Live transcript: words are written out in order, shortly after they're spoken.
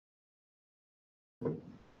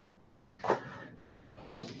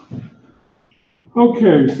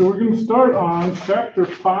Okay, so we're going to start on chapter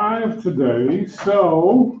 5 today.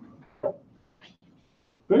 So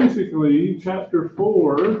basically, chapter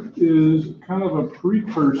 4 is kind of a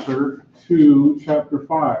precursor to chapter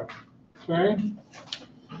 5. Okay?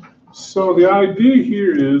 So the idea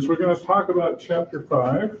here is we're going to talk about chapter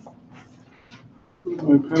 5. Where's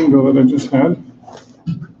my pen go that I just had?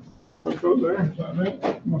 I'll go there. Is that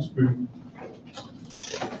it? Must be.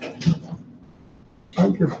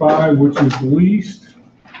 Chapter 5, which is least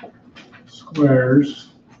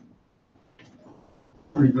squares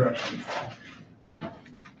regression.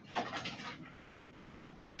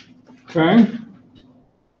 Okay.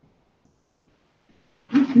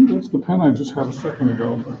 I think that's the pen I just had a second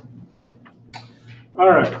ago. All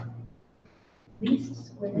right.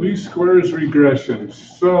 Least squares regression.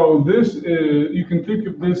 So this is, you can think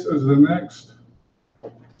of this as the next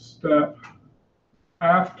step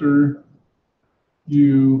after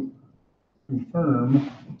you confirm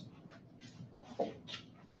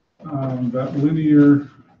that linear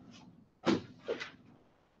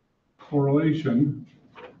correlation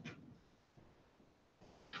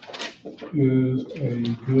is a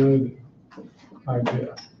good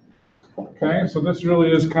idea. Okay, so this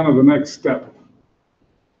really is kind of the next step.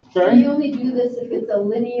 Okay. So you only do this if it's a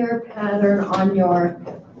linear pattern on your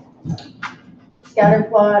scatter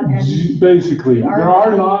plot and basically there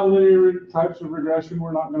are non-linear types of regression.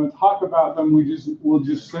 We're not going to talk about them. We'll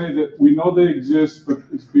just say that we know they exist, but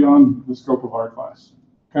it's beyond the scope of our class.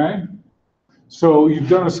 Okay. So you've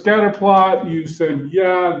done a scatter plot. You said,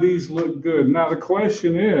 yeah, these look good. Now the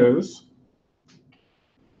question is,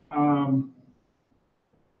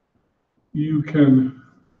 you can,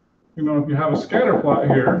 if you have a scatter plot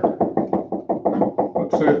here,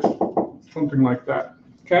 let's say it's something like that.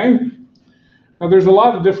 Okay. Now there's a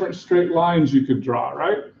lot of different straight lines you could draw,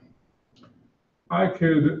 right? I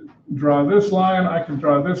could draw this line, I could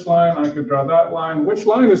draw this line, I could draw that line. Which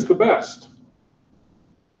line is the best?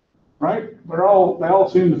 Right? They all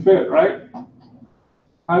seem to fit, right?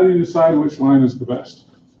 How do you decide which line is the best?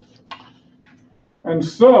 And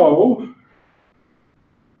so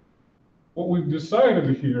what we've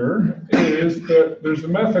decided here is that there's a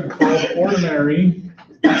method called ordinary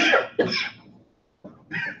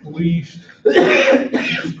least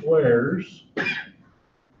squares.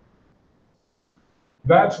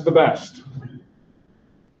 That's the best.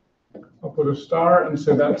 I'll put a star and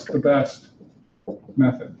say that's the best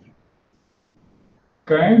method.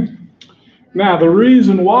 Okay? Now, the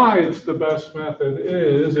reason why it's the best method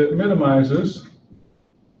is it minimizes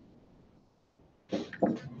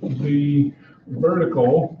the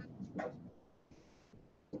vertical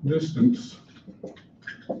distance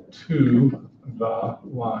to the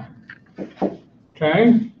line.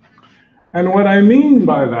 Okay? And what I mean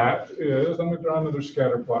by that is, I'm going to draw another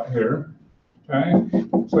scatter plot here. Okay?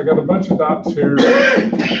 So I got a bunch of dots here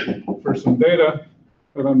for some data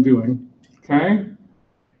that I'm doing. Okay?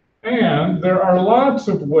 And there are lots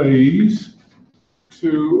of ways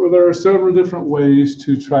there are several different ways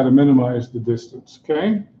to try to minimize the distance.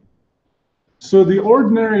 Okay? So the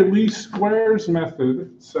ordinary least squares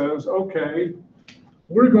method says, okay,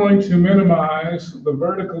 we're going to minimize the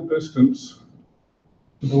vertical distance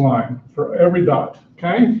to the line for every dot,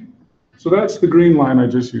 okay? So that's the green line I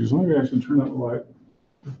just used. Maybe I should turn out the light,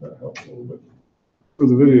 if that helps a little bit for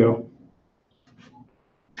the video.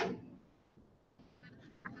 I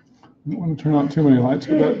don't want to turn on too many lights,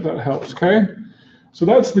 but that helps, okay? So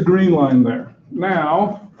that's the green line there.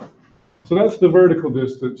 Now, so that's the vertical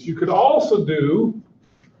distance. You could also do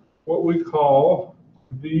what we call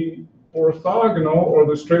the orthogonal, or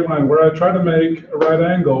the straight line, where I try to make a right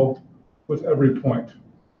angle with every point.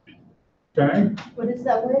 Okay? What is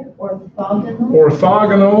that word? Orthogonal?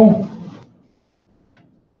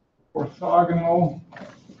 Orthogonal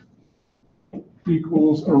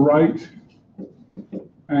equals a right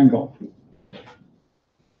angle.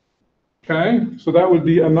 Okay? So that would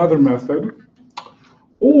be another method.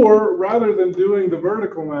 Or rather than doing the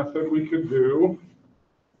vertical method, we could do,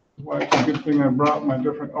 why it's a good thing I brought my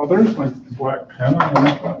different, there's my black pen. I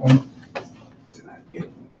want that one.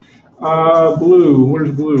 Blue,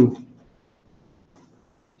 where's blue?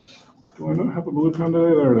 Do I not have a blue pen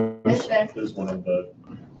today? There it is. There's one of the.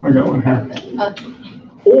 I got one here.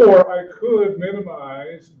 Or I could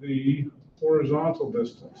minimize the horizontal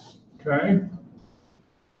distance, okay?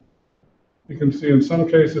 You can see in some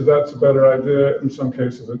cases that's a better idea, in some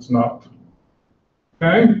cases it's not,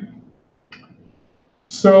 okay?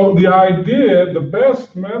 So the idea, the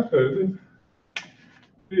best method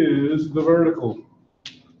is the vertical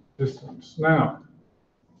distance. Now,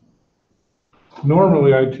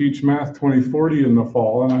 Normally I teach Math 2040 in the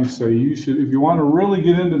fall, and I say you should, if you want to really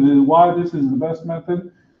get into why this is the best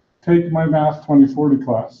method, take my Math 2040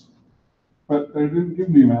 class. But they didn't give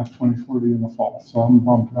me Math 2040 in the fall, so I'm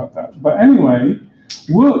bummed about that. But anyway,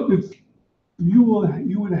 you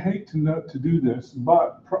would hate to do this,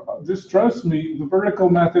 but just trust me, the vertical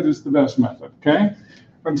method is the best method, okay?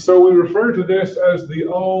 And so we refer to this as the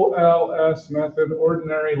OLS method,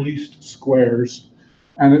 ordinary least squares,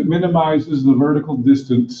 and it minimizes the vertical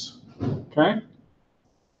distance, okay?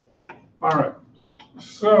 All right,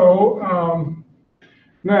 so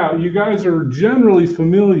now you guys are generally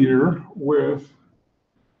familiar with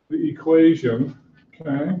the equation,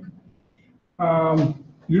 okay?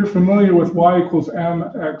 You're familiar with y equals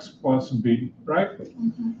mx plus b, right?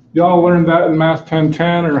 Mm-hmm. Y'all learned that in Math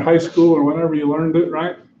 1010 or high school or whenever you learned it,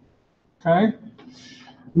 right? Okay.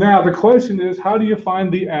 Now the question is, how do you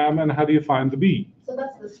find the m and how do you find the b? So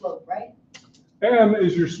that's the slope, right? M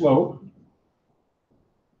is your slope,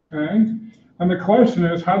 okay? And the question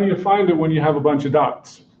is, how do you find it when you have a bunch of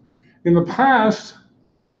dots? In the past,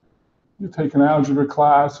 you take an algebra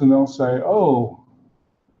class and they'll say, oh,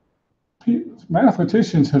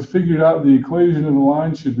 mathematicians have figured out the equation of the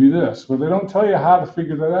line should be this, but they don't tell you how to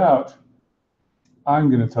figure that out. I'm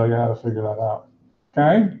going to tell you how to figure that out,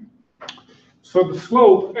 okay? So the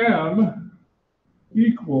slope m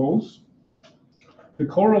equals the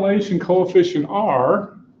correlation coefficient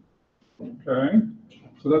r, okay?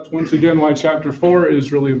 So that's once again why chapter 4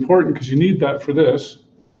 is really important, because you need that for this,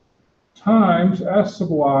 times s sub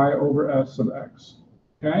y over s sub x,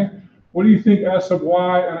 okay? What do you think s sub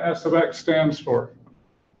y and s sub x stands for?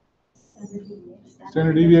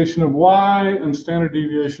 Standard deviation of y and standard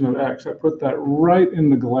deviation of x. I put that right in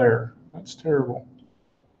the glare. That's terrible.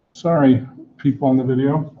 Sorry, people on the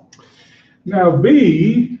video. Now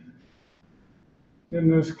b,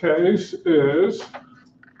 in this case, is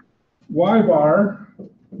y bar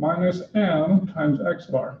minus m times x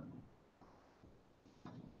bar.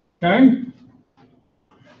 Okay?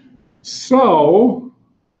 So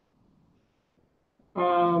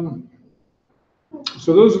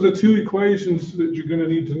those are the two equations that you're going to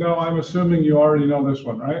need to know. I'm assuming you already know this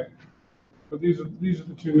one, right? But these are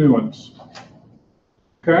the two new ones.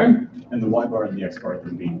 Okay? And the y bar and the x bar are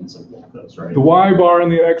the means of both those, right? The y bar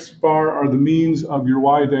and the x bar are the means of your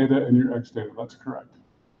y data and your x data. That's correct.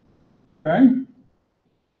 Okay?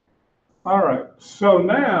 All right. So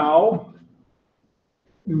now,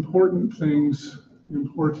 important things,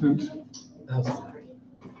 important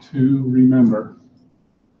to remember.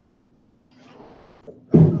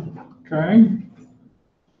 Okay?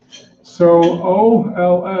 So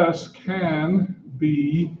OLS can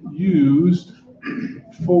be used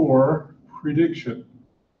for prediction.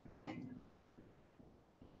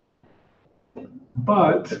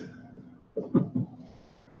 But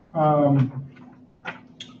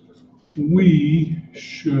we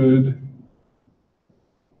should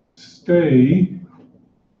stay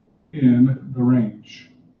in the range.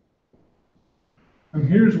 And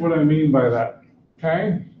here's what I mean by that,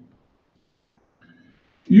 okay?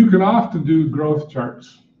 You can often do growth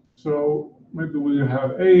charts. So maybe we would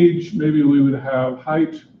have age, maybe we would have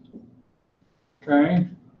height, okay?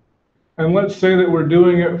 And let's say that we're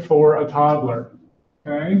doing it for a toddler,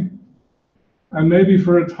 okay? And maybe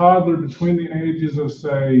for a toddler between the ages of,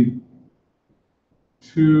 say,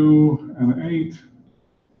 2 and 8,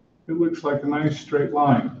 it looks like a nice straight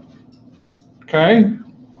line, okay?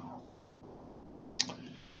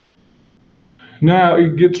 Now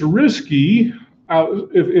it gets risky.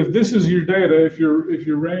 If this is your data, if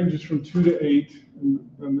your range is from 2 to 8,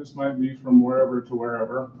 then this might be from wherever to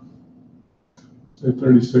wherever, say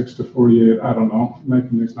 36 to 48, I don't know, I'm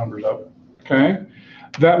making these numbers up, okay?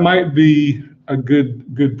 That might be a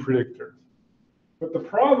good predictor. But the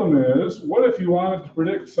problem is, what if you wanted to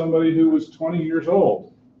predict somebody who was 20 years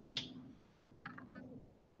old?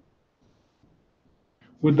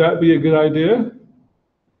 Would that be a good idea?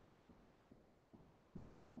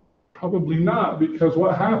 Probably not, because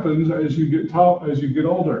what happens as you get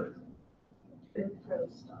older?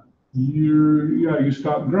 You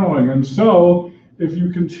stop growing. And so if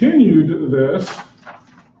you continued this,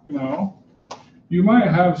 you might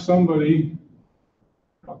have somebody,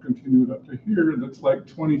 I'll continue it up to here, that's like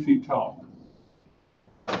 20 feet tall.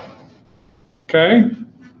 Okay?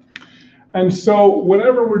 And so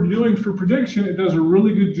whatever we're doing for prediction, it does a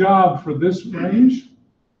really good job for this range.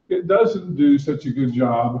 It doesn't do such a good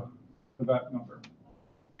job for that number.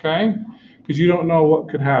 Okay? Because you don't know what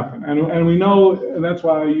could happen. And we know, and that's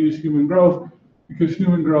why I use human growth, because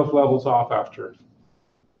human growth levels off after,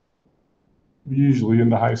 usually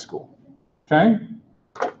into high school. Okay?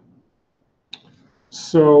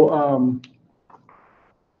 So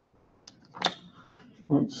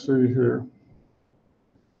let's see here.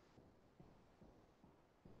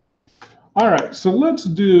 All right, so let's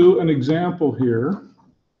do an example here.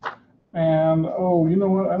 And, oh, you know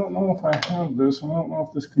what? I don't know if I have this. I don't know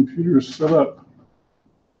if this computer is set up.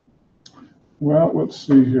 Well, let's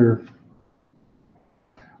see here.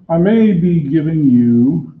 I may be giving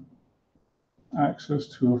you access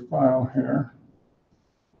to a file here.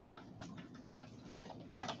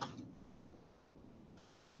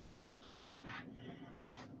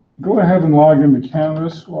 Go ahead and log into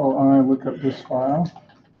Canvas while I look up this file.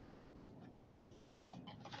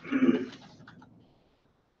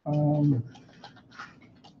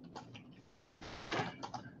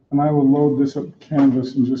 And I will load this up to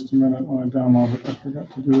Canvas in just a minute when I download it. I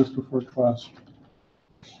forgot to do this before class.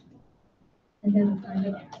 And then find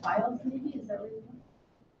the files maybe, is that what you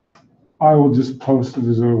want? I will just post it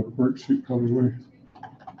as a worksheet probably.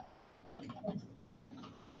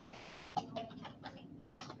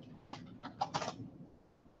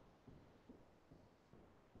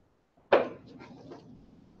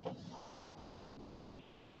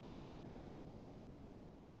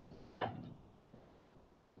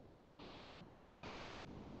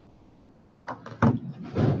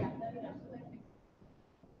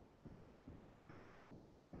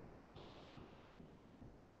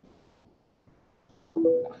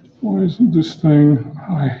 Why isn't this thing?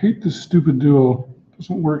 Oh, I hate this stupid Duo. It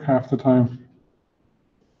doesn't work half the time.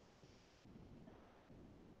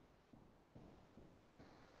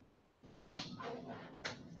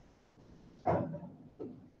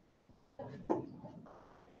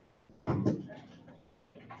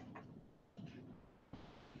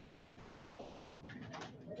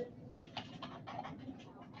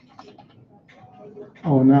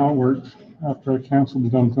 Oh, now it works after I canceled the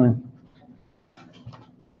dumb thing.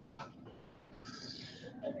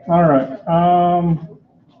 All right. Oh,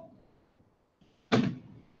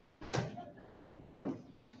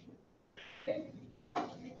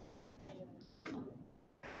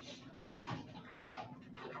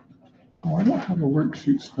 I don't have a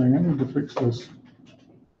worksheets thing. I need to fix this.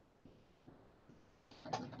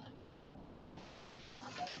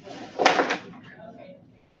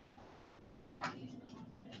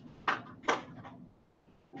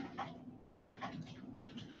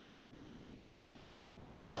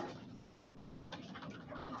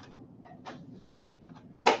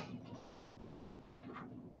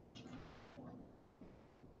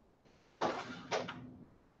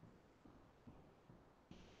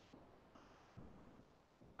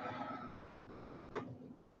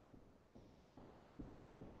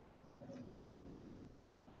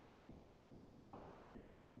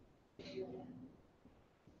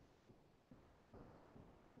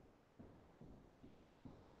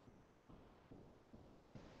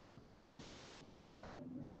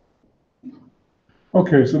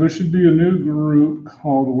 Okay, so there should be a new group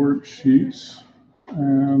called worksheets,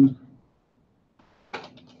 and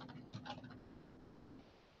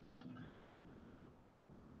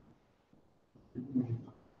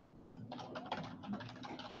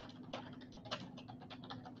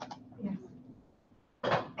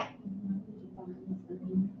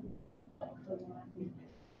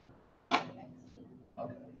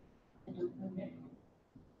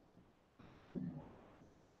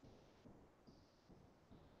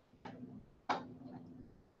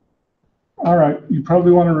all right, you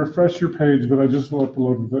probably want to refresh your page, but I just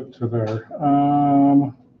uploaded it to there.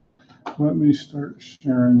 Let me start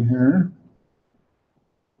sharing here.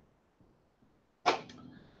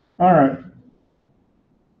 All right.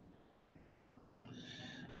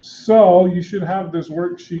 So you should have this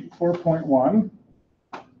worksheet 4.1.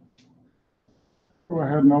 Go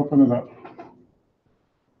ahead and open it up.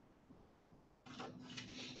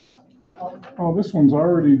 Oh, this one's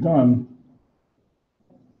already done.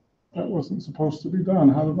 That wasn't supposed to be done.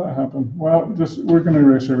 How did that happen? Well, we're going to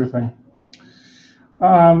erase everything.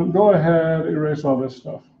 Go ahead, erase all this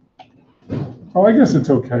stuff. Oh, I guess it's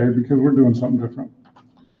okay because we're doing something different.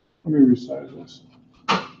 Let me resize this.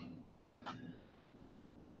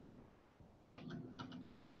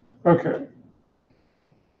 Okay.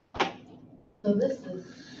 So this is.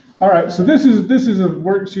 All right. So this is a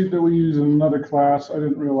worksheet that we use in another class. I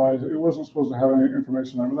didn't realize it wasn't supposed to have any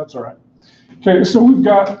information on it, but that's all right. Okay. So we've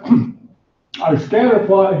got our scatter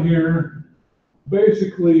plot here.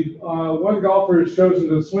 Basically, one golfer is chosen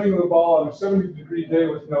to swing the ball on a 70-degree day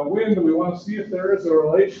with no wind. We want to see if there is a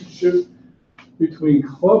relationship between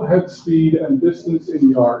club head speed and distance in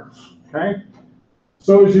yards. Okay.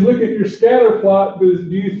 So as you look at your scatter plot, do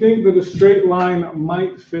you think that a straight line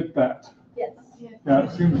might fit that? Yes. Yeah,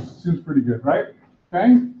 it seems pretty good, right?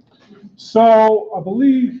 Okay? So I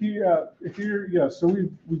believe so we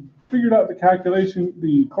figured out the calculation,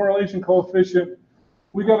 the correlation coefficient.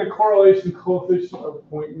 We got a correlation coefficient of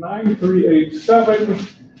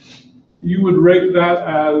 0.9387. You would rate that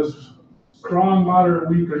as strong, moderate,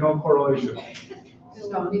 weak, or no correlation.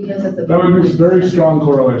 Because of the. That would be a very strong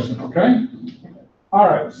correlation, okay? All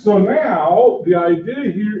right, so now the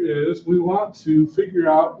idea here is we want to figure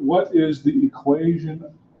out what is the equation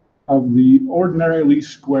of the ordinary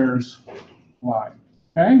least squares line,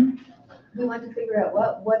 okay? We want to figure out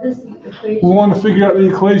what is the equation? We want to figure out the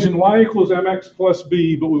equation y equals mx plus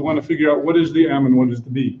b, but we want to figure out what is the m and what is the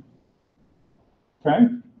b, okay?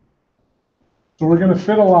 So we're going to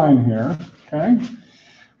fit a line here, okay?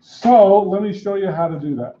 So let me show you how to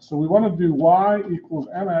do that. So we want to do y equals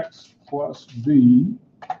mx plus b.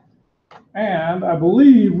 And I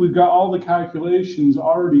believe we've got all the calculations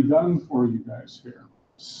already done for you guys here.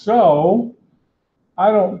 So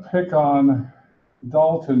I don't pick on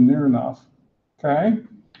Dalton near enough, okay?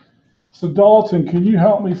 So Dalton, can you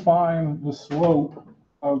help me find the slope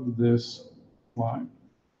of this line?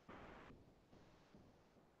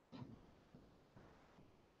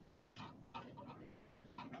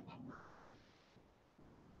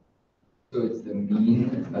 So it's the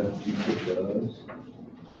mean of each of those?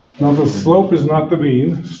 No, the slope is not the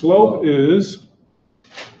mean. Slope is,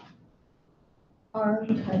 R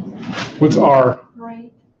times. what's R?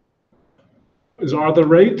 Right. Is R the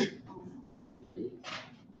rate?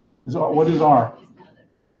 What is R?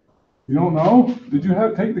 You don't know? Did you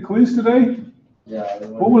take the quiz today? Yeah.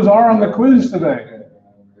 What was R on the quiz today?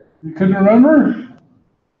 You couldn't remember?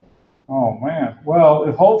 Oh, man.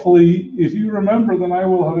 Well, hopefully, if you remember, then I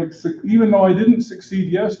will have, even though I didn't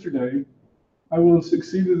succeed yesterday, I will have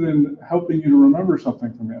succeeded in helping you to remember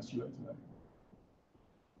something from yesterday today.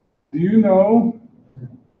 Do you know,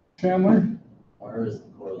 Chandler? R is the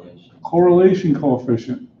correlation. Correlation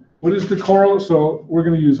coefficient. What is the correlation? So we're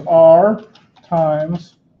going to use R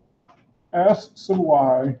times S sub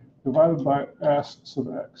y divided by S sub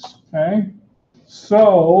x, okay?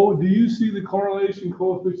 So, do you see the correlation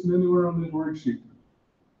coefficient anywhere on this worksheet?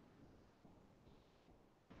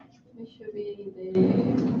 It should be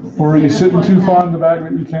the. Or are you sitting too far in the back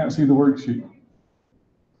that you can't see the worksheet?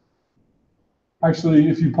 Actually,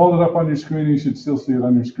 if you pulled it up on your screen, you should still see it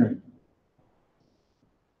on your screen.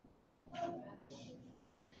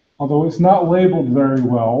 Although it's not labeled very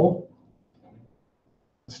well.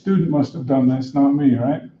 The student must have done this, not me,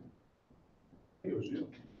 right? It was you.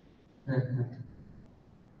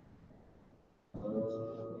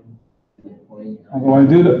 Although I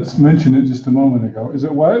did mention it just a moment ago. Is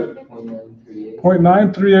it what?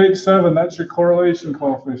 0.9387, that's your correlation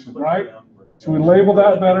coefficient, right? Should we label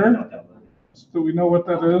that better? So we know what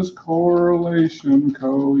that is, correlation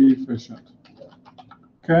coefficient.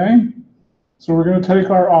 Okay, so we're going to take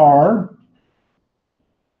our R,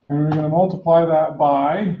 and we're going to multiply that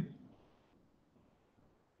by,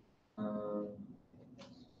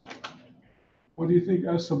 what do you think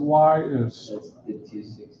S sub y is? That's the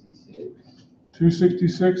 266.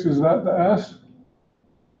 266, is that the S?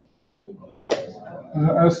 Does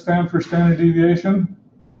the S stand for standard deviation?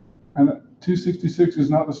 And 266 is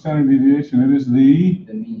not the standard deviation, it is the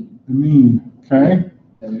mean. The mean, okay?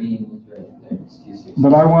 The mean is right there. It's 266.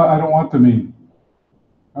 But I don't want the mean.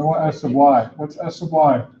 I want S sub y. What's S sub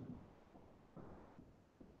y?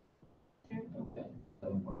 Okay.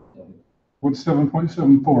 7.7. What's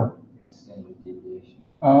 7.74? Standard deviation.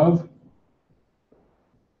 Of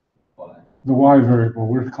Y. the y variable.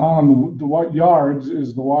 We're calling the what yards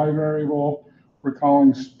is the y variable. We're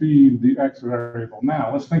calling speed the x variable.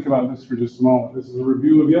 Now, let's think about this for just a moment. This is a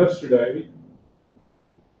review of yesterday.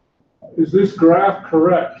 Is this graph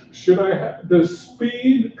correct? Does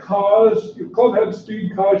speed cause, your club head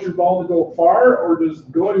speed cause your ball to go far, or does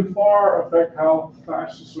going far affect how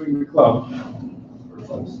fast you swing the club?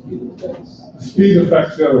 Speed affects. Speed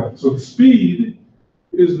affects the other one. So the speed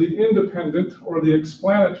is the independent or the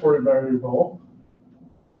explanatory variable.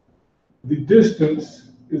 The distance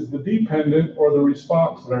is the dependent or the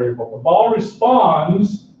response variable. The ball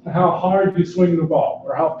responds to how hard you swing the ball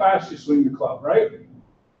or how fast you swing the club, right?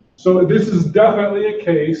 So this is definitely a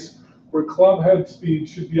case where club head speed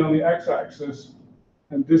should be on the x-axis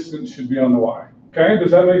and distance should be on the y. Okay,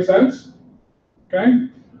 does that make sense? Okay,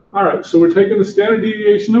 all right, so we're taking the standard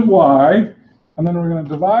deviation of y, and then we're going to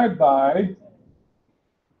divide by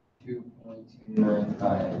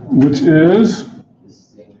 2.295. which is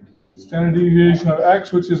standard deviation of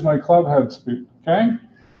x, which is my club head speed, okay?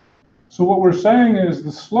 So what we're saying is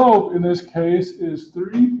the slope in this case is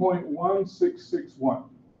 3.1661,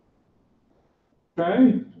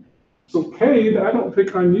 okay? So Cade, I don't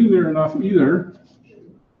pick on you near enough either.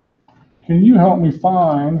 Can you help me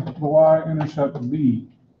find the y-intercept B?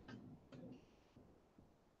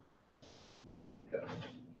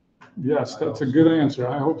 Yes, that's a good answer.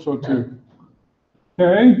 I hope so too.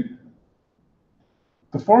 Okay.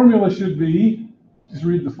 The formula should be, just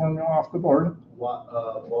read the formula off the board.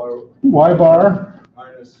 Y bar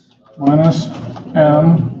minus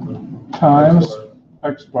M times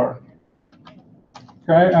X bar.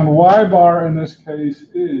 Okay, and Y bar in this case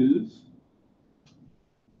is?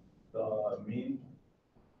 The mean.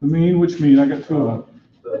 The mean, which mean? I got two of them.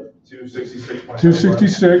 The 266.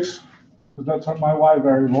 266, because that's my Y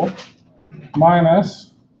variable,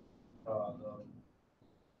 minus The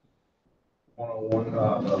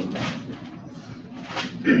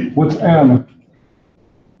 101. what's M?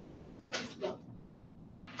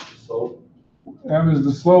 Slope, M is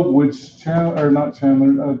the slope, which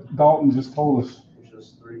Dalton just told us. which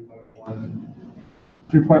is 3.1.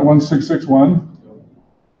 3.1661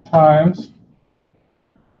 times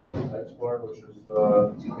X bar, which is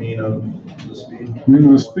the mean of the speed. mean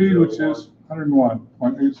of the speed, which is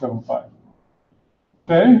 101.875.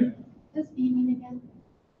 Okay, What does B mean again?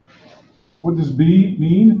 what does B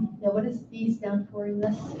mean? Yeah, what does B stand for in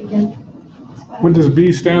this again? What does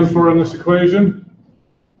B stand for in this equation?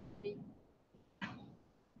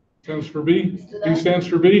 Stands for B? B stands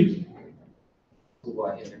for B?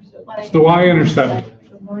 Y-intercept. It's the y-intercept.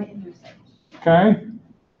 The y-intercept. Okay?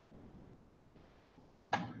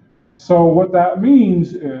 So what that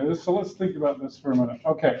means is, so let's think about this for a minute.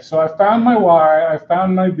 Okay, so I found my y, I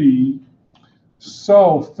found my b.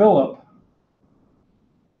 So, Philip,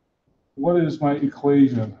 what is my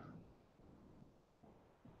equation?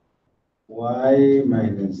 Y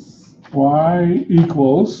minus, Y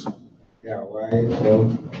equals, y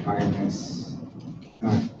minus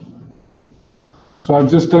 9. so I've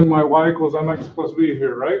just done my y equals mx plus b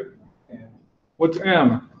here, right? Yeah. What's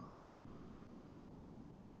m?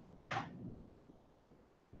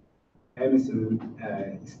 M is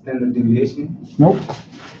standard deviation. Nope.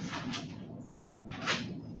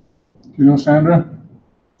 Do you know, Sandra?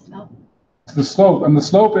 No. It's the slope, and the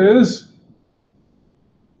slope is?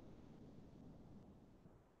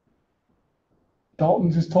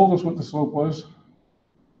 Dalton just told us what the slope was.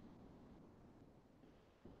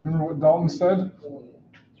 Remember what Dalton said?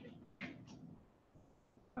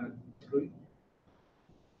 3.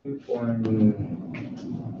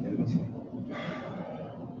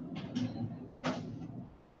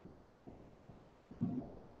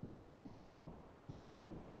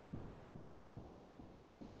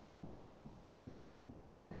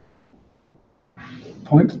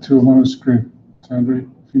 Point to them on the screen, Sandra,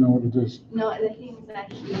 if you know what it is. No, I think it's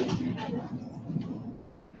actually.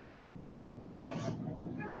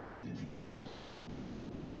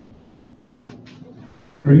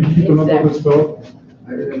 Are you keeping up with this, Phil?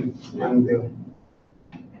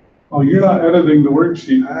 Oh, you're not editing the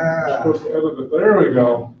worksheet. You're supposed to edit it. There we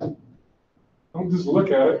go. Don't just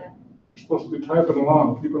look at it. You're supposed to be typing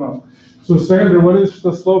along, keeping up. So Sandra, what is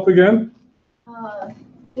the slope again?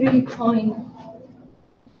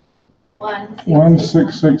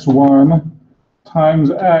 1661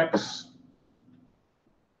 times x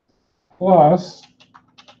plus,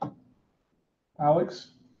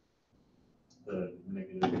 Alex? The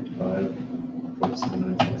 -5 plus the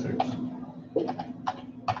 9.6.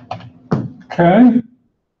 Okay. Do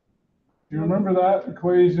you remember that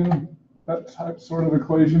equation, that sort of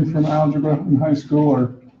equation from algebra in high school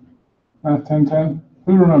or Math 1010?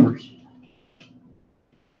 Who remembers?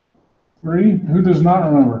 3? Who does not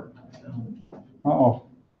remember? Uh-oh.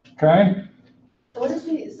 Okay. So what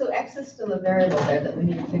is so X is still a variable there that we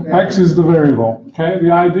need to figure out. X is the variable. Okay.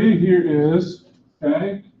 The idea here is,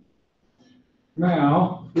 okay.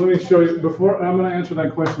 Now, let me show you, before, I'm going to answer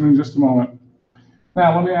that question in just a moment.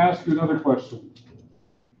 Now, let me ask you another question.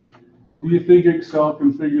 Do you think Excel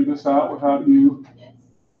can figure this out without you? Yes.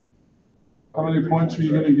 How many points are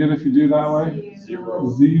you going to get if you do that way? 0.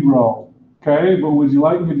 0. Okay, but would you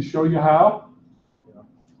like me to show you how?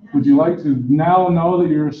 Would you like to now know that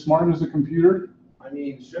you're as smart as a computer? I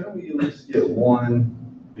mean, shouldn't we at least get 1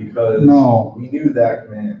 because No. we knew that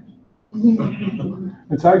command?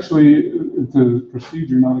 It's actually it's a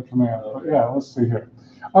procedure, not a command. But yeah, let's see here.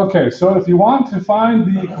 Okay, so if you want to find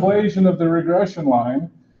the equation of the regression line,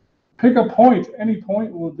 pick a point. Any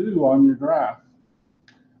point will do on your graph.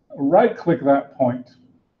 Right-click that point,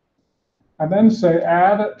 and then say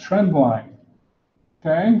Add Trend Line.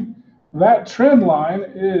 Okay, that trend line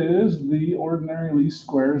is the ordinary least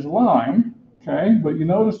squares line. Okay, but you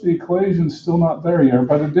notice the equation's still not there yet,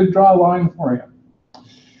 but it did draw a line for you.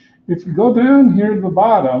 If you go down here to the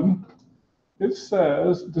bottom, it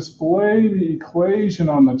says display the equation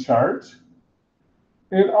on the chart.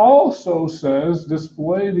 It also says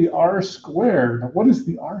display the R squared. What is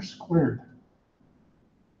the R squared?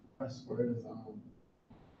 R squared is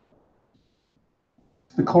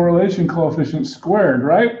The correlation coefficient squared,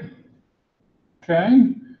 right?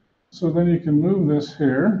 Okay, so then you can move this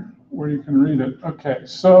here where you can read it. Okay,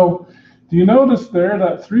 so do you notice there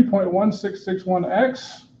that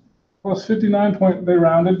 3.1661x plus 59 point, they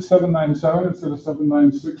rounded 797 instead of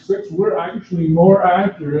 7966. We're actually more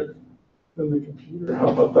accurate than the computer. How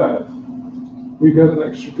about that? We got an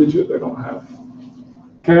extra digit they don't have.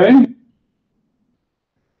 Okay,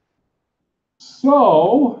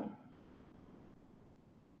 so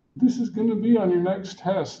this is going to be on your next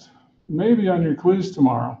test, maybe on your quiz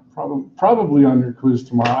tomorrow, probably on your quiz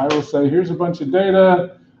tomorrow. I will say, here's a bunch of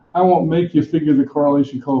data. I won't make you figure the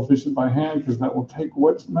correlation coefficient by hand because that will take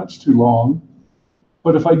much too long.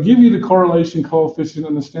 But if I give you the correlation coefficient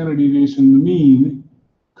and the standard deviation, the mean,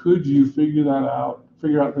 could you figure that out?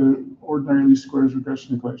 Figure out the ordinary least squares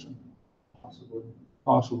regression equation? Possibly.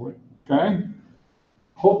 Possibly. Okay.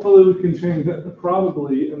 Hopefully we can change that to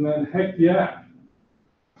probably, and then heck yeah.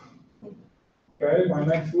 Okay, by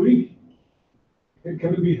next week.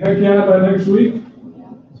 Can it be heck yeah by next week?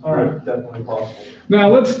 All right. Definitely possible. Now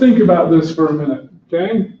let's think about this for a minute.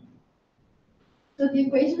 Okay. So the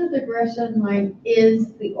equation of the regression line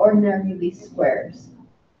is the ordinary least squares.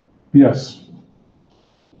 Yes.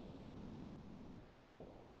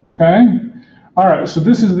 Okay. All right. So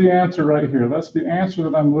this is the answer right here. That's the answer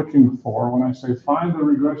that I'm looking for when I say find the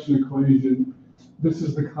regression equation. This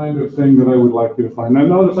is the kind of thing that I would like you to find. Now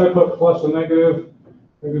notice I put plus and negative.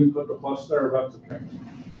 I didn't put the plus there, but that's okay.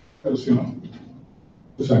 Because, you know,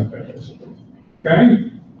 the same thing, basically.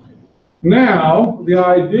 Okay? Now, the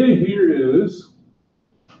idea here is,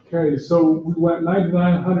 okay, so we went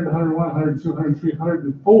 99, 100, 101, 102, 103,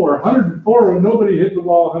 104. 104 when nobody hit the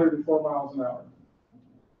wall 104 miles an hour.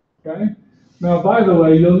 Okay? Now, by the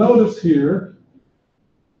way, you'll notice here,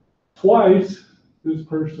 twice this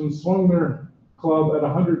person swung their club at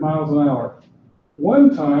 100 miles an hour.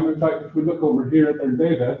 One time, in fact, if we look over here at their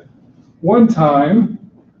data, one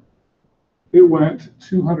time it went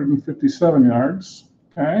 257 yards,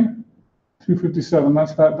 okay? 257,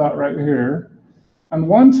 that's that dot right here. And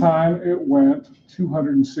one time it went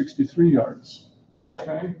 263 yards,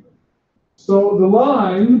 okay? So the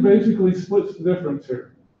line basically splits the difference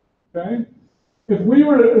here, okay? If we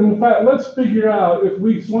were to, in fact, let's figure out if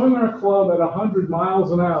we swung our club at 100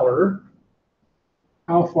 miles an hour,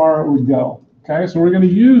 how far it would go. Okay, so we're going to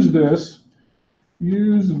use this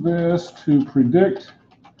to predict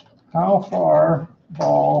how far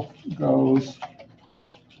ball goes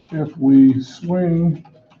if we swing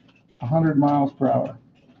 100 miles per hour.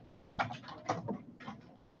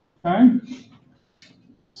 Okay,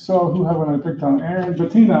 so who haven't I picked on? Aaron,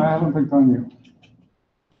 Bettina, I haven't picked on you.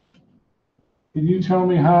 Can you tell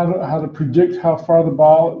me how to predict how far the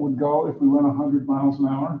ball would go if we went 100 miles an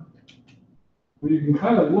hour? Well, you can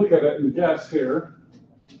kind of look at it and guess here.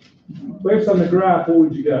 Based on the graph, what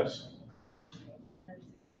would you guess?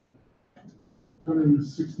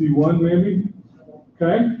 161 maybe?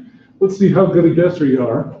 Okay, let's see how good a guesser you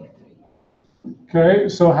are. Okay,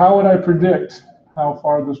 so how would I predict how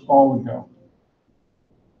far this ball would go?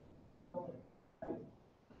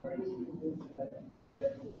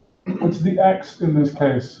 What's the X in this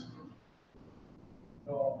case?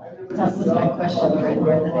 That was my question right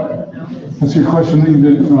there that I didn't know. That's your question that you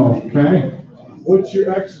didn't know, okay? What's your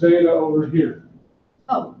X data over here?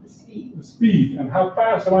 Oh, the speed. The speed, and how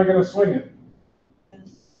fast am I going to swing it?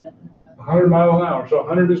 100 miles an hour, so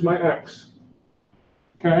 100 is my X.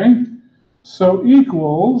 Okay, so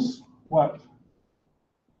equals what?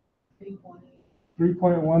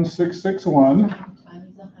 3.1661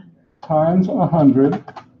 times 100 times 100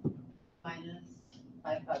 minus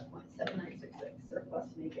 55.7966 or plus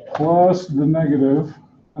negative. plus the negative,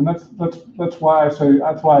 and that's why I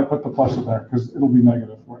put the plus in there, because it'll be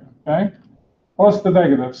negative for you, okay? Plus the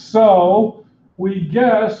negative. So we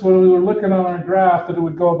guessed when we were looking on our graph that it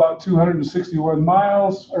would go about 261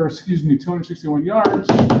 miles, or excuse me, 261 yards.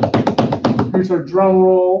 Here's our drum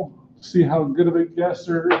roll. See how good of a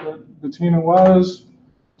guesser Bettina was.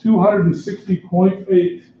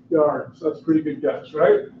 260.8 yards. That's a pretty good guess,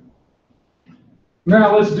 right?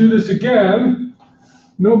 Now let's do this again.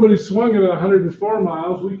 Nobody swung it at 104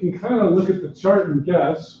 miles. We can kind of look at the chart and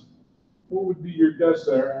guess. What would be your guess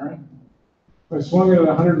there, Aaron? If I swung it at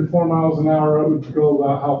 104 miles an hour, it would go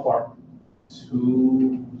about how far?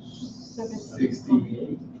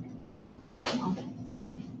 268.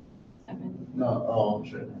 No, oh,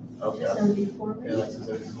 sure. Okay. 74. Yeah, like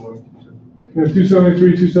 74. Yeah,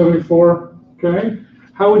 273, 274. Okay.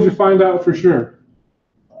 How would you find out for sure?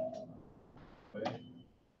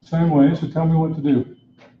 Same way. So tell me what to do.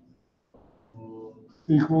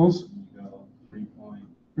 Equals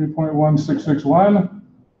 3.1661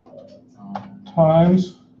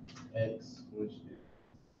 times. X, which,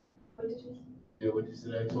 What did you say? yeah, what did you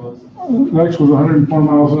say X was? X was 104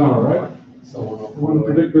 miles an hour, right? So I want to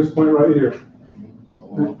predict this point right here.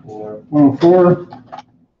 104. 104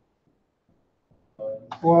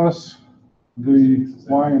 plus the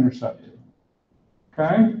y-intercept.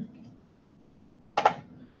 Okay?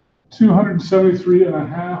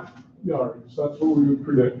 273.5 yards. That's what we would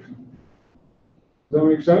predict. Does that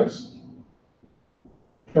make sense?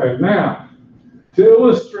 Okay, now, to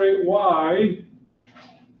illustrate why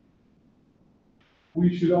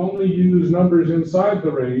we should only use numbers inside the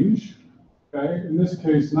range, okay, in this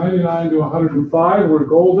case, 99 to 105 were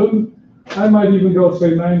golden. I might even go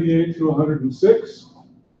say 98 to 106.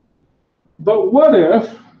 But what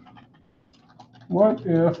if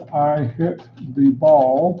I hit the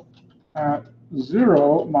ball at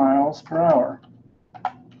 0 miles per hour?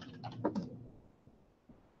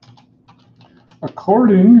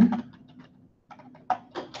 According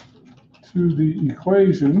to the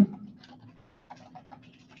equation,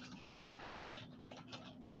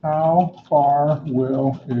 how far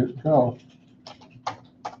will it go?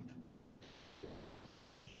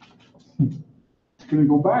 It's going to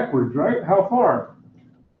go backwards, right? How far?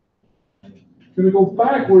 It's going to go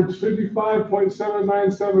backwards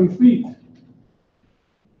 55.797 feet.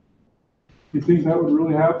 You think that would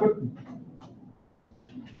really happen?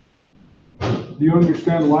 Do you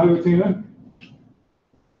understand why, Latina?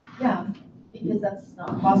 Yeah, because that's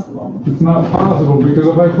not possible. It's not possible, because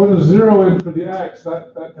if I put a 0 in for the x,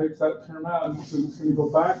 that takes that term out, and so it's going to go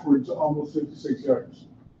backwards almost 56 yards.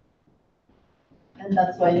 And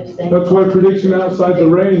that's why you're saying. That's why prediction outside the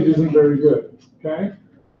range isn't very good, okay?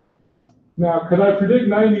 Now, could I predict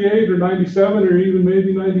 98 or 97 or even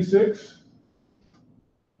maybe 96?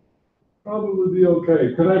 Probably be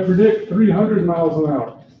okay. Could I predict 300 miles an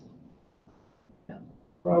hour?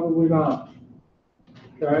 Probably not,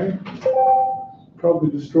 okay?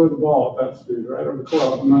 Probably destroy the ball at that speed, right, or the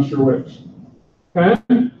club, I'm not sure which, okay?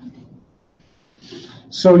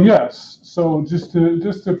 So yes, so just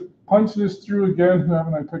to punch this through again, who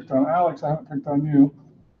haven't I picked on? Alex, I haven't picked on you.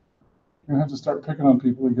 I'm gonna have to start picking on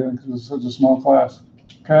people again because it's such a small class.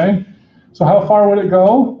 Okay, so how far would it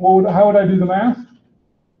go? How would I do the math?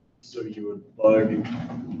 So you would plug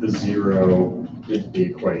the 0 into the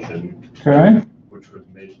equation, Okay, which would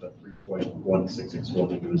make the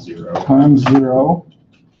 3.1661 into a 0. times 0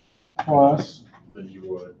 plus Then you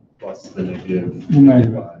would plus the negative. the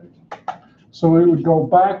negative. 5. So it would go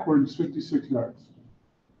backwards 56 yards,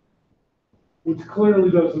 which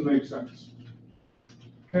clearly doesn't make sense.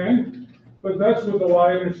 Okay, but that's what the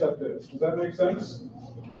y-intercept is. Does that make sense,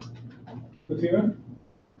 Bettina?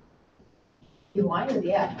 The Y or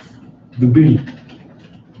the X? The B.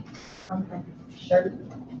 Okay, sure.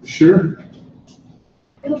 Sure.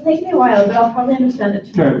 It'll take me a while, but I'll probably understand it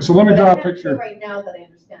tomorrow. Okay, so let me But draw I a can't say picture. right now that I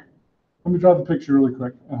understand it. Let me draw the picture really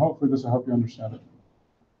quick, and hopefully this will help you understand it.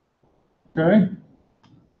 Okay?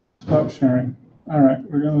 Stop sharing. All right,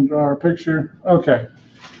 we're going to draw our picture. Okay,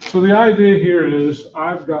 so the idea here is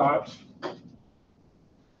I've got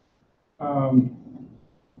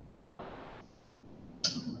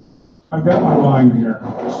my line here.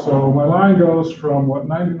 So my line goes from what,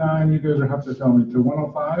 99, you guys are have to tell me, to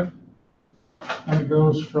 105? And it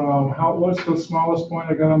goes from, what's the smallest point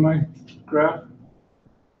I got on my graph?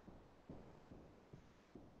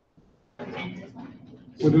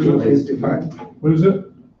 What is it? 255. What is it?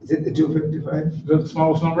 Is it the 255? Is that the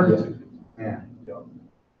smallest number? Yeah.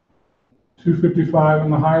 255,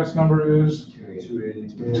 and the highest number is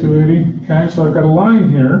 280. 280. Okay, so I've got a line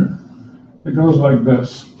here that goes like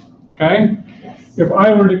this. Okay? If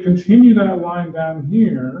I were to continue that line down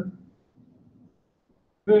here,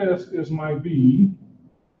 this is my B,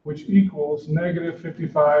 which equals negative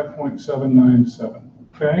 55.797.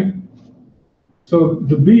 Okay? So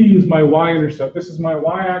the B is my y-intercept. This is my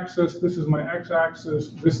y-axis. This is my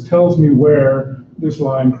x-axis. This tells me where this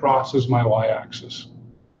line crosses my y-axis.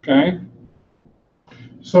 Okay?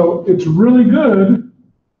 So it's really good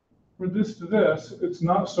for this to this. It's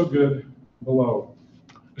not so good below,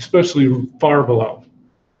 especially far below,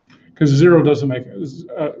 because 0 doesn't make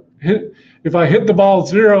it. If I hit the ball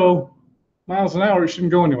 0 miles an hour, it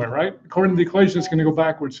shouldn't go anywhere, right? According to the equation, it's going to go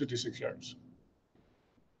backwards 56 yards.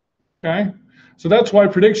 Okay? So that's why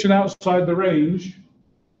prediction outside the range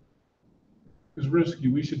is risky.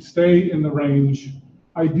 We should stay in the range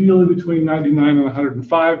ideally between 99 and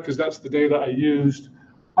 105, because that's the data I used.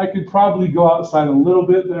 I could probably go outside a little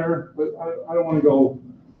bit there, but I don't want to go,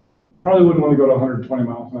 probably wouldn't want to go to 120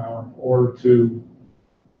 miles an hour or to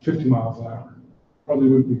 50 miles an hour. Probably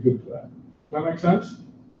wouldn't be good for that. Does that make sense?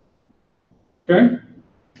 Okay?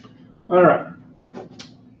 All right.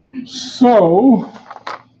 So,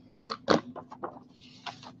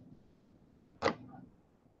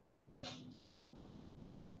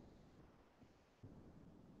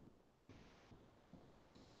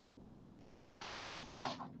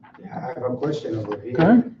 Yeah, I have a question over here.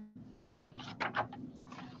 okay.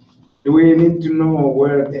 Do we need to know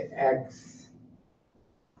where the X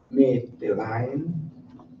meet the line?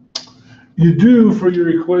 You do for your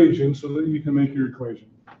equation so that you can make your equation.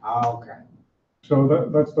 Ah, okay. So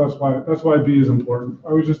that's why B is important.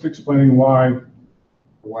 I was just explaining why.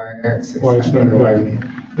 Why X is Why it's and not why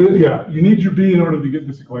right. me. Yeah, you need your B in order to get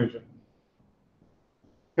this equation.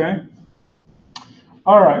 Okay?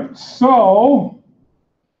 All right, so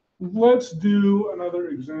let's do another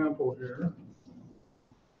example here.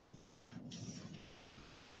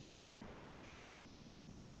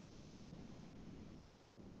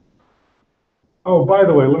 Oh, by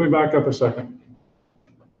the way, let me back up a second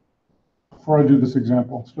before I do this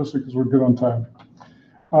example, especially because we're good on time.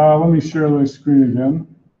 Let me share my screen again.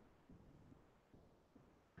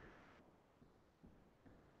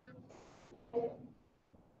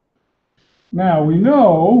 Now, we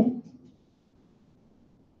know,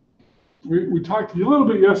 we talked to you a little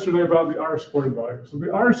bit yesterday about the R squared value. So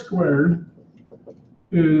the R squared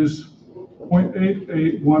is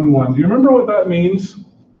 0.8811. Do you remember what that means?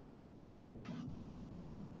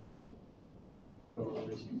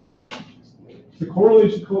 The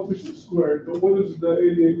correlation coefficient squared, but what does the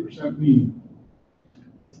 88% mean?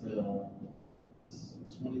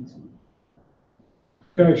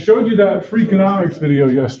 Okay, I showed you that Freakonomics video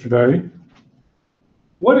yesterday.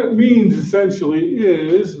 What it means essentially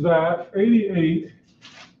is that 88%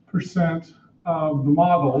 of the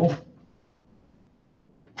model,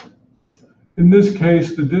 in this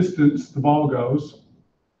case, the distance the ball goes,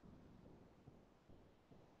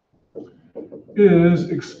 is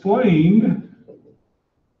explained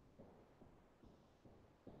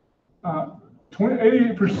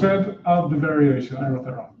 88% of the variation. I wrote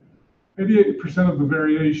that wrong. 88% of the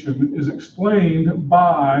variation is explained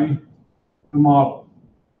by the model,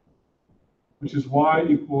 which is y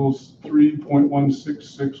equals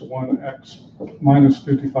 3.1661x minus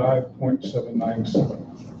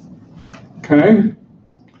 55.797. Okay?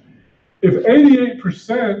 If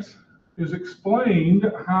 88% is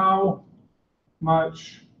explained, how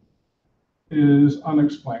much is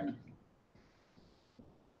unexplained?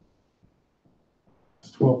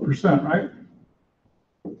 It's 12%, right?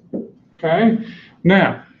 Okay?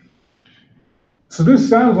 Now, so this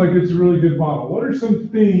sounds like it's a really good model. What are some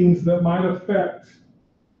things that might affect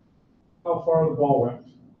how far the ball went?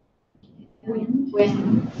 Wind.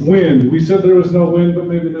 Wind. We said there was no wind, but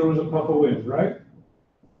maybe there was a puff of wind, right?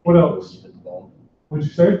 What else? What'd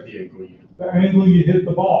you say? The angle you The angle you hit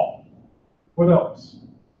the ball. What else?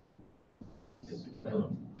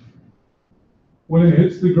 When it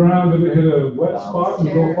hits the ground, did it hit a wet spot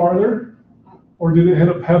and go farther? Or did it hit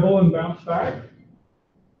a pebble and bounce back?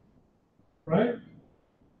 Right?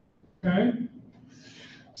 Okay.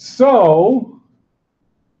 So,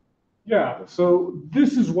 yeah, so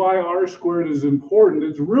this is why R squared is important.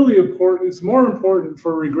 It's really important. It's more important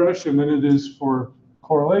for regression than it is for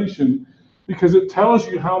correlation, because it tells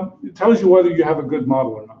you whether you have a good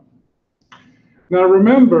model or not. Now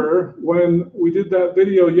remember, when we did that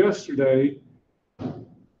video yesterday,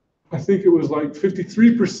 I think it was like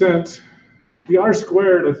 53%, the R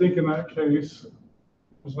squared, I think in that case,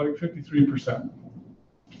 was like 53%,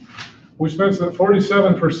 which means that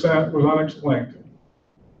 47% was unexplained.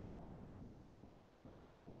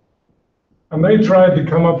 And they tried to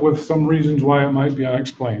come up with some reasons why it might be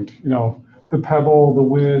unexplained. You know, the pebble, the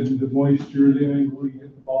wind, the moisture, the angle you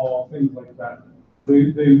hit the ball, things like that.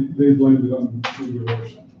 They blamed it on the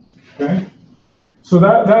regression. Okay? So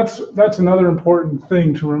that's another important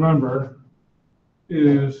thing to remember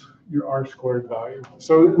is your R squared value.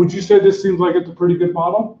 So would you say this seems like it's a pretty good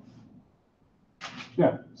model?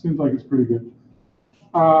 Yeah, seems like it's pretty good.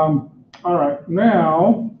 All right,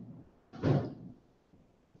 now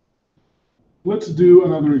let's do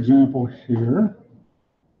another example here.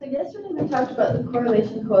 So yesterday we talked about the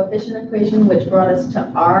correlation coefficient equation, which brought us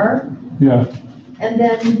to R. Yeah. And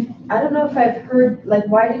then, I don't know if I've heard, like,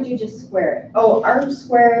 why did you just square it? Oh, R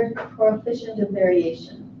squared coefficient of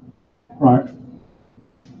variation. Right.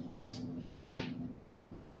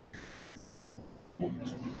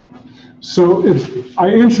 So I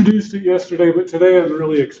introduced it yesterday, but today I'm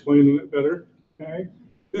really explaining it better, okay?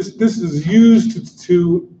 This is used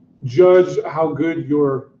to judge how good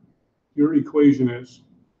your equation is.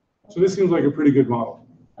 So this seems like a pretty good model,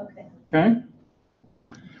 Okay. okay?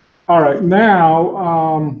 All right,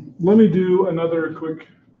 now let me do another quick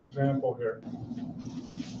example here.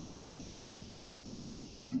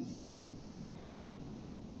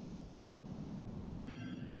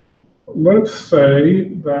 Let's say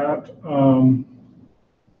that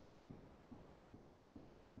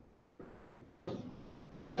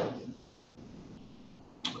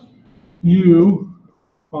you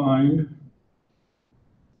find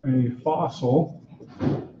a fossil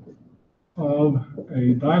of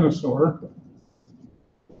a dinosaur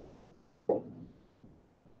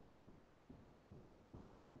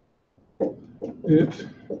it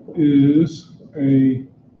is a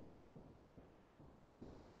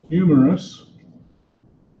humerus.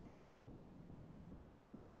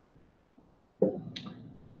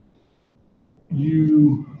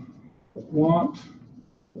 You want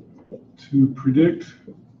to predict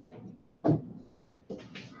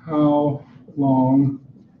how long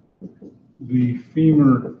the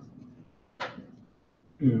femur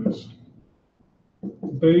is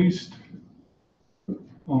based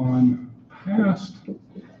on past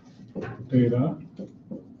data.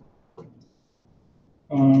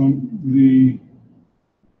 The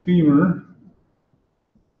femur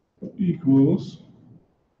equals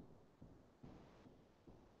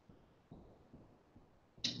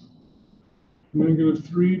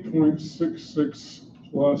 -3.66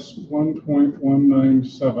 plus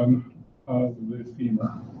 1.197 of the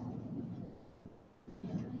femur.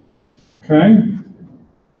 Okay?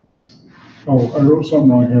 Oh, I wrote something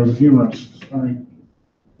wrong here, the humerus, sorry.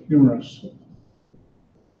 Humerus.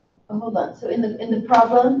 Oh, hold on. So in the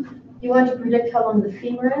problem, you want to predict how long the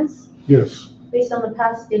femur is? Yes, Based on the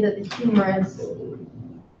past data, the humerus.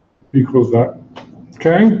 equals that.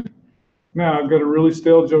 Okay? Now, I've got a really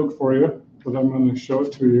stale joke for you, but I'm going to show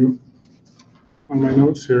it to you on my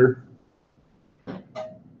notes here.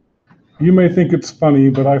 You may think it's funny,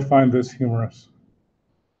 but I find this humorous.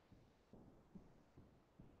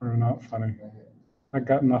 Or not funny. I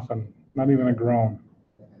got nothing, not even a groan.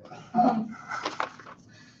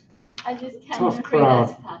 I just can't Tough read crowd.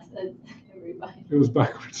 as fast as everybody. It was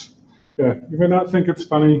backwards. Yeah, you may not think it's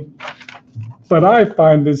funny, but I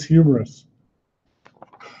find this humorous.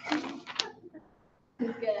 Who's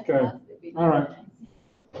gonna Okay, pass the video all right.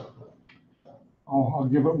 next? I'll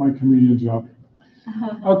give up my comedian job.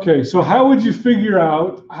 Okay, so how would you figure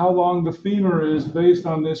out how long the femur is based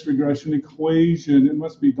on this regression equation? It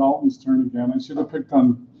must be Dalton's turn again. I should have picked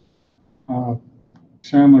on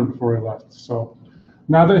Chandler before he left. So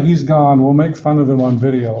now that he's gone, we'll make fun of him on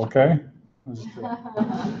video, okay? Do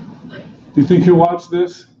you think he'll watch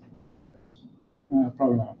this?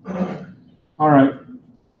 Probably not. All right.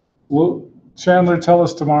 Well, Chandler, tell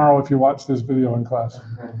us tomorrow if you watch this video in class.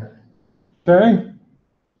 Okay?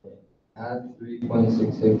 Add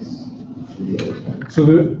 3.66.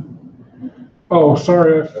 So oh,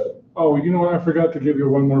 sorry. Oh, you know what? I forgot to give you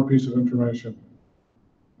one more piece of information.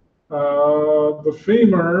 The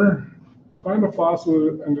femur, find a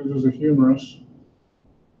fossil and there's a humerus.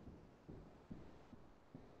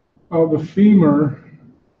 Oh, the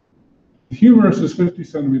humerus is 50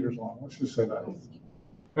 centimeters long. Let's just say that.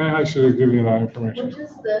 I should have given you that information. Which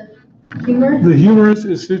is the humor? The humerus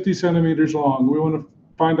is 50 centimeters long. We want to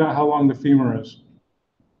find out how long the femur is.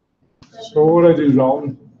 So what would I do,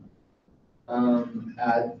 Dalton?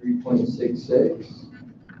 Add 3.66.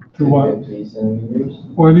 To what? 50 centimeters.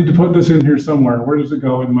 Well, I need to put this in here somewhere. Where does it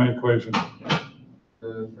go in my equation?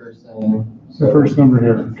 The first thing. The first number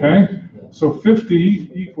here, okay? So 50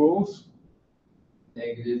 equals,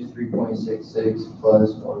 Negative 3.66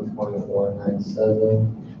 plus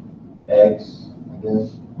 1.197 x, I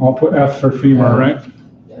guess. I'll put F for femur, right?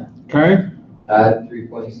 Yeah. Okay? Add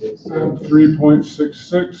 3.66. And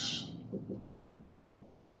 3.66,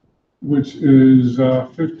 which is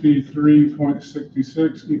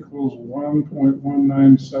 53.66 equals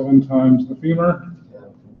 1.197 times the femur. Yeah.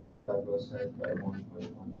 That goes by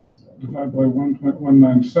 1.1. Divided by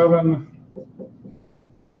 1.197.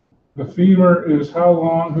 The femur is how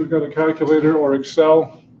long? Who's got a calculator or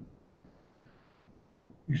Excel?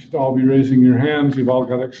 You should all be raising your hands. You've all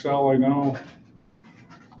got Excel, I know.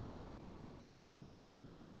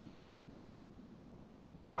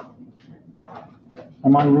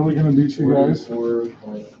 Am I really going to beat you guys?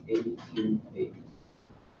 44.828.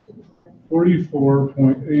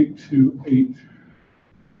 44.828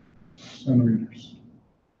 centimeters.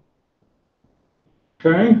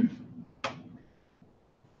 Okay?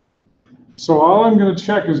 So all I'm going to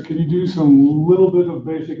check is, can you do some little bit of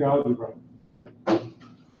basic algebra?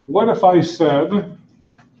 What if I said,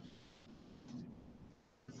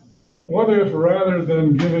 what if rather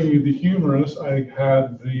than giving you the humerus, I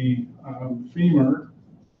had the femur?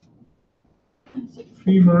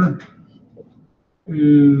 Femur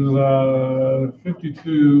is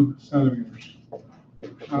 52 centimeters.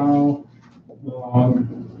 How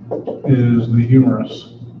long is the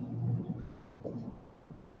humerus?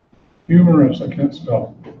 Humerus, I can't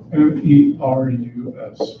spell.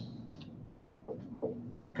 M-E-R-U-S.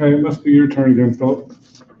 Okay, it must be your turn again, Philip.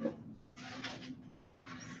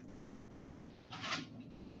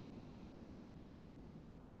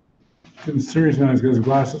 Getting serious now, he's got his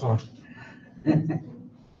glasses on.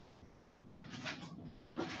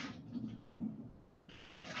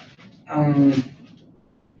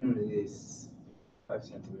 What is 5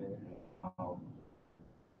 centimeters? Oh.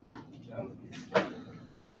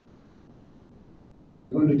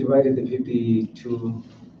 You're going to divide it to 52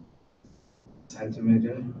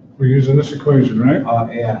 centimeters. We're using this equation, right?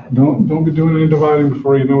 Oh, yeah. Don't be doing any dividing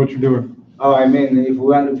before you know what you're doing. Oh, I mean, if we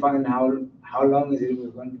want to find how long is it we're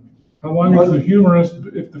going to. How long is the humerus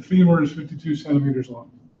if the femur is 52 centimeters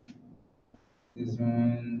long? This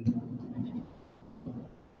one,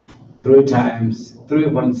 3 times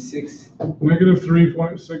 3.6 Negative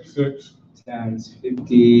 3.66 times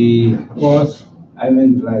 50 plus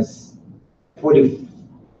plus 44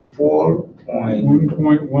 point.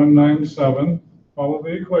 1.197. Follow the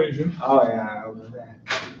equation. Oh, yeah, over there.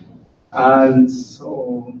 And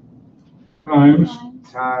so Times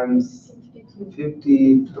times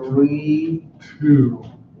 53. 2.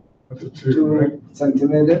 That's a 2, right?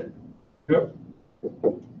 Centimeter. Yep.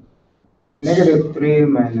 Negative 3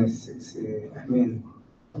 minus 6.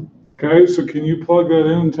 Okay, so can you plug that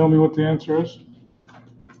in and tell me what the answer is?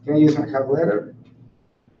 Can I use my calculator?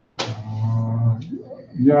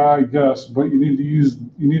 Yeah, I guess, but you need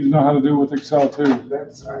to know how to do it with Excel too.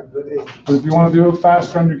 That's good. But if you want to do it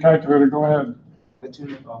faster on your calculator, go ahead. But you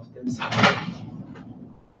make off this.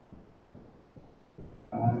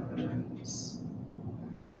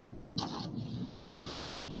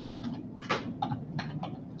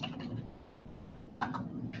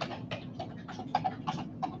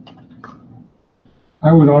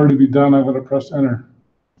 I would already be done. I would have pressed enter.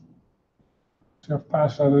 See how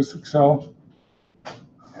fast that is, Excel?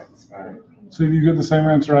 That's fine. See if you get the same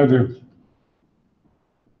answer I do.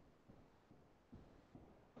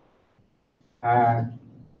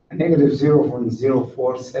 Negative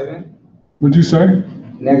 0.047. What'd you say?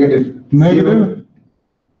 Negative. Negative?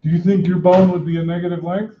 Do you think your bone would be a negative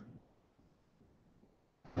length?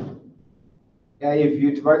 Yeah, if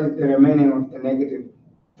you divided the remaining of the negative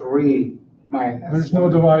 3 minus. There's no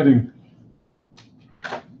dividing.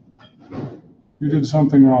 You did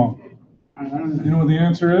something wrong. You know what the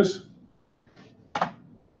answer is? The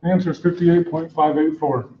answer is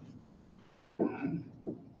 58.584.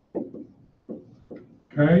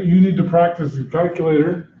 Okay, you need to practice your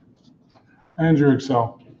calculator and your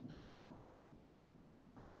Excel.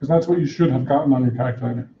 Because that's what you should have gotten on your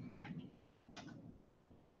calculator.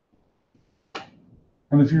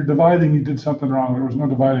 And if you're dividing, you did something wrong. There was no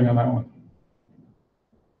dividing on that one.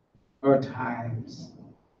 Or times.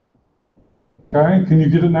 Okay, can you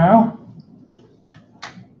get it now?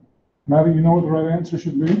 Now that you know what the right answer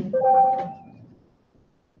should be?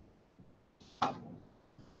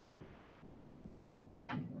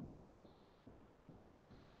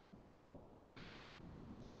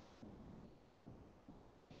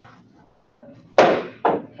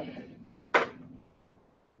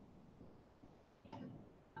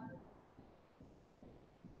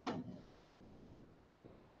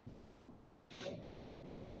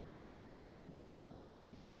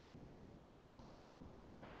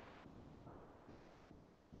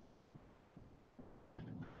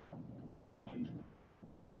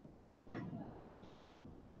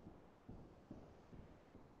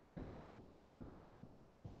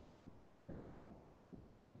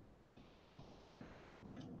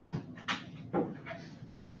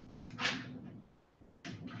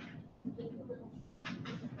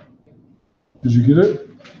 Did you get it?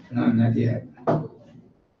 No, not yet. I'm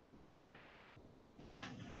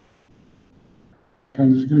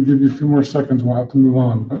just going to give you a few more seconds. We'll have to move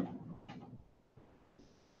on. But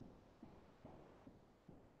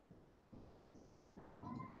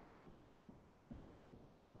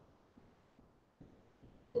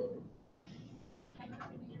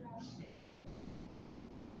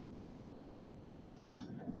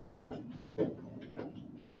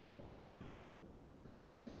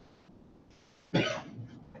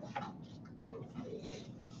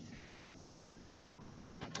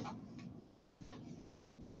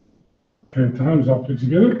Okay, time's up. Did you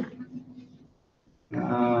get it?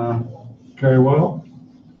 Uh, Okay, well,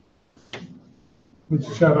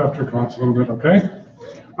 let's chat after class a little bit, okay?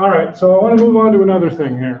 All right, so I want to move on to another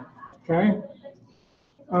thing here, okay?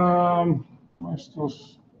 I still,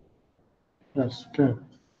 yes, okay.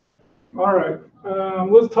 All right,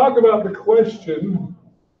 let's talk about the question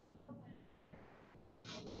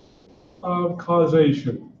of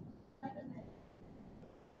causation.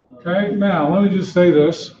 Okay, now let me just say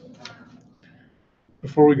this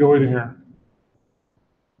before we go into here.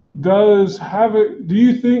 Do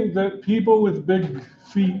you think that people with big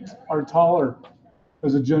feet are taller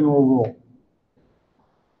as a general rule?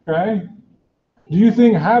 Okay? Do you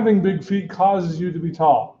think having big feet causes you to be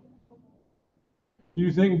tall? Do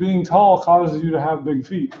you think being tall causes you to have big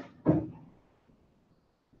feet?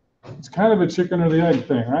 It's kind of a chicken or the egg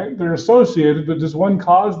thing, right? They're associated, but does one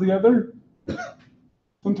cause the other?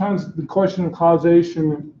 Sometimes the question of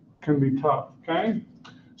causation can be tough, okay?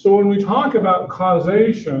 So when we talk about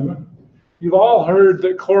causation, you've all heard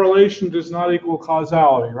that correlation does not equal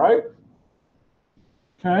causality, right?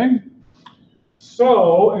 Okay?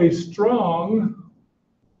 So a strong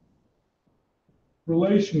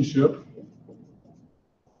relationship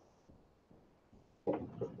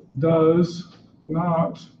does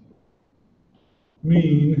not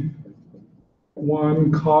mean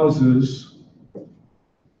one causes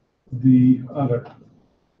the other.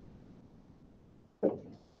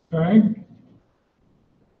 Okay?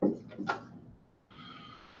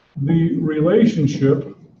 The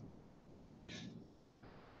relationship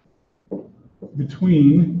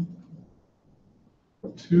between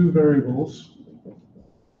two variables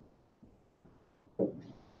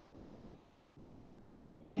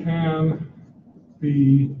can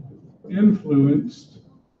be influenced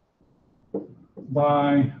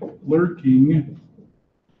by lurking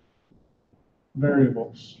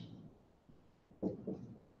variables.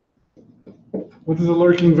 What is a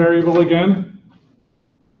lurking variable again?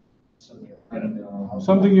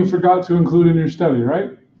 Something you forgot to include in your study,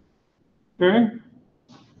 right? Okay.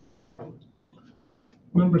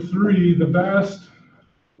 Number 3, the best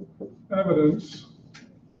evidence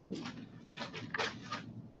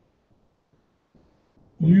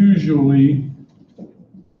usually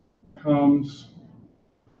comes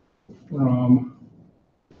from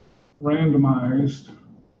randomized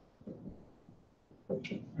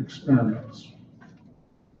experiments.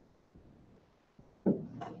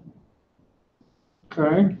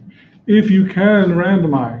 Okay? If you can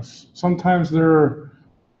randomize, sometimes there are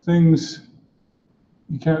things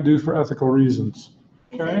you can't do for ethical reasons.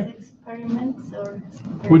 Okay? Experiments or?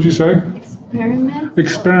 What'd you say? Experiments?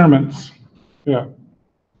 Experiments. Yeah.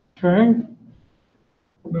 Okay.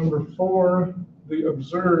 Number 4, the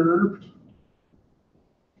observed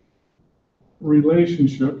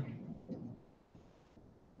relationship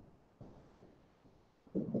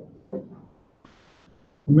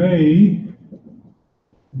may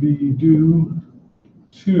be due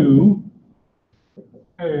to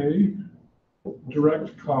A,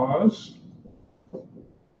 direct cause,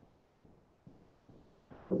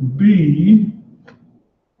 B,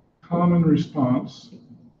 common response,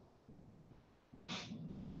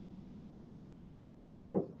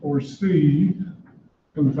 or C,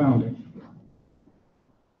 confounding.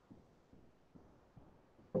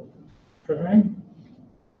 Okay?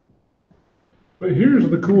 But here's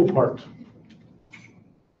the cool part.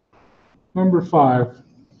 Number 5,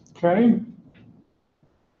 okay?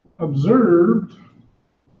 Observed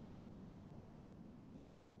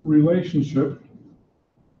relationship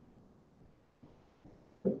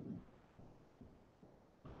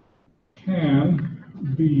can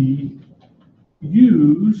be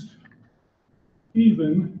used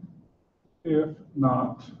even if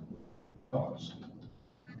not caused.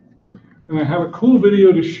 And I have a cool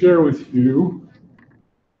video to share with you.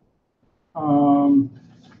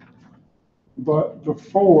 But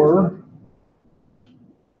before,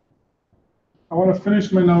 I want to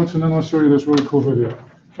finish my notes and then I'll show you this really cool video.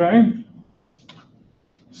 Okay?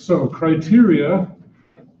 So, criteria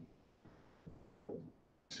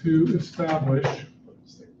to establish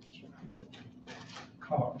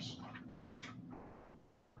cause.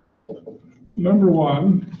 Number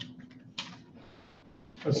 1,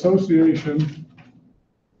 association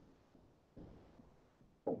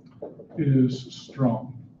is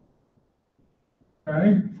strong.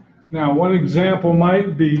 Okay? Now, one example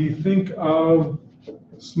might be, think of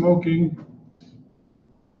smoking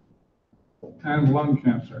and lung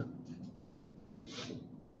cancer.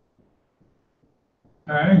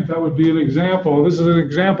 Okay? That would be an example. This is an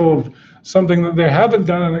example of something that they haven't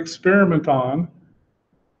done an experiment on.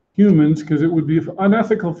 humans, because it would be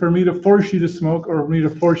unethical for me to force you to smoke or me to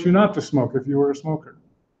force you not to smoke if you were a smoker.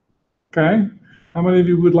 Okay? How many of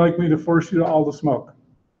you would like me to force you to all to smoke?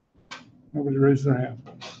 Nobody raised their hand.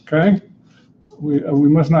 Okay? We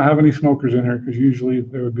must not have any smokers in here, because usually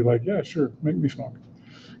they would be like, yeah, sure, make me smoke.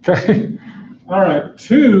 Okay? All right.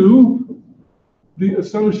 2, the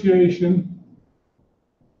association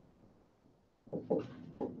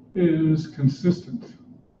is consistent.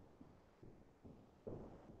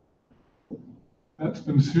 That's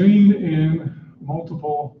been seen in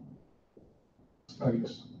multiple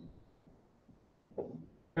studies.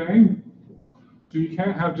 Okay? So you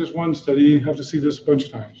can't have just one study, you have to see this a bunch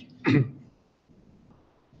of times.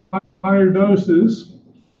 Higher doses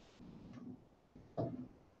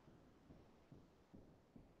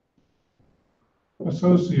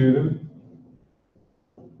associated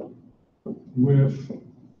with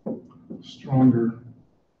stronger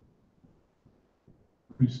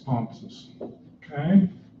responses. Okay?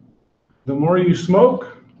 The more you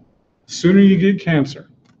smoke, the sooner you get cancer.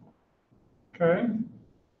 Okay?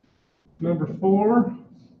 Number 4,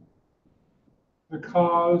 the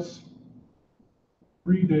cause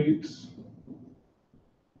predates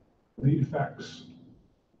the effects.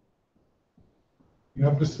 You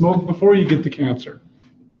have to smoke before you get the cancer.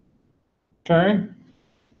 Okay?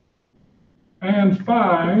 And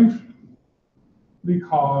 5, the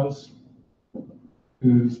cause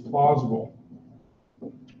is plausible.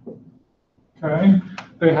 Okay?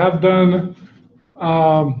 They have done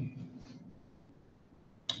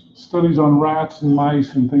studies on rats and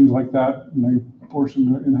mice and things like that, and they force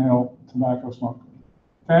them to inhale tobacco smoke.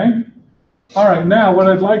 Okay? All right, now what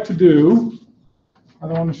I'd like to do, I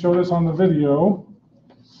don't want to show this on the video,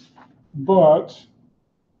 but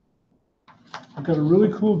I've got a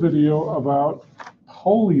really cool video about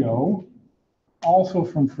polio, also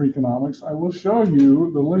from Freakonomics. I will show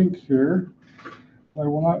you the link here. I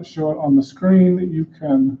will not show it on the screen. You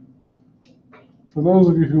can, for those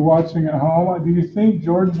of you who are watching at home, do you think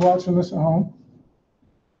Jordan's watching this at home?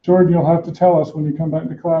 Jordan, you'll have to tell us when you come back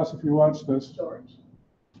to class if you watch this.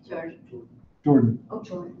 Jordan. Oh,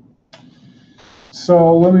 Jordan.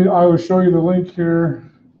 So I will show you the link here.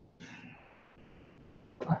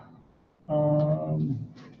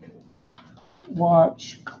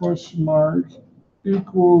 Watch question mark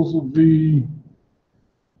equals V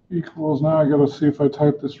equals, now I gotta see if I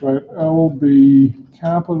type this right, LB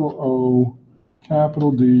capital O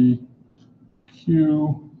capital D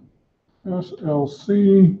Q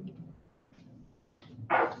SLC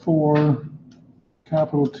for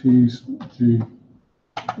capital T G.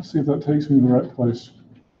 Let's see if that takes me to the right place.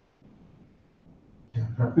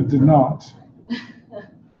 It did not.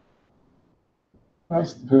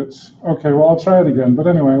 That's the pits. Okay, well, I'll try it again. But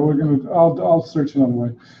anyway, I'll search another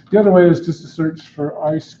way. The other way is just to search for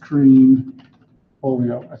ice cream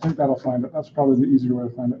polio. I think that'll find it. That's probably the easier way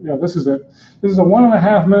to find it. Yeah, this is it. This is a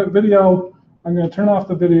 1.5 minute video. I'm going to turn off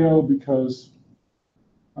the video because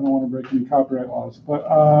I don't want to break any copyright laws. But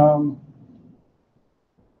how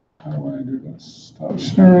do I do this? Stop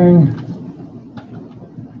sharing.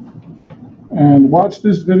 And watch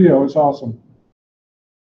this video. It's awesome.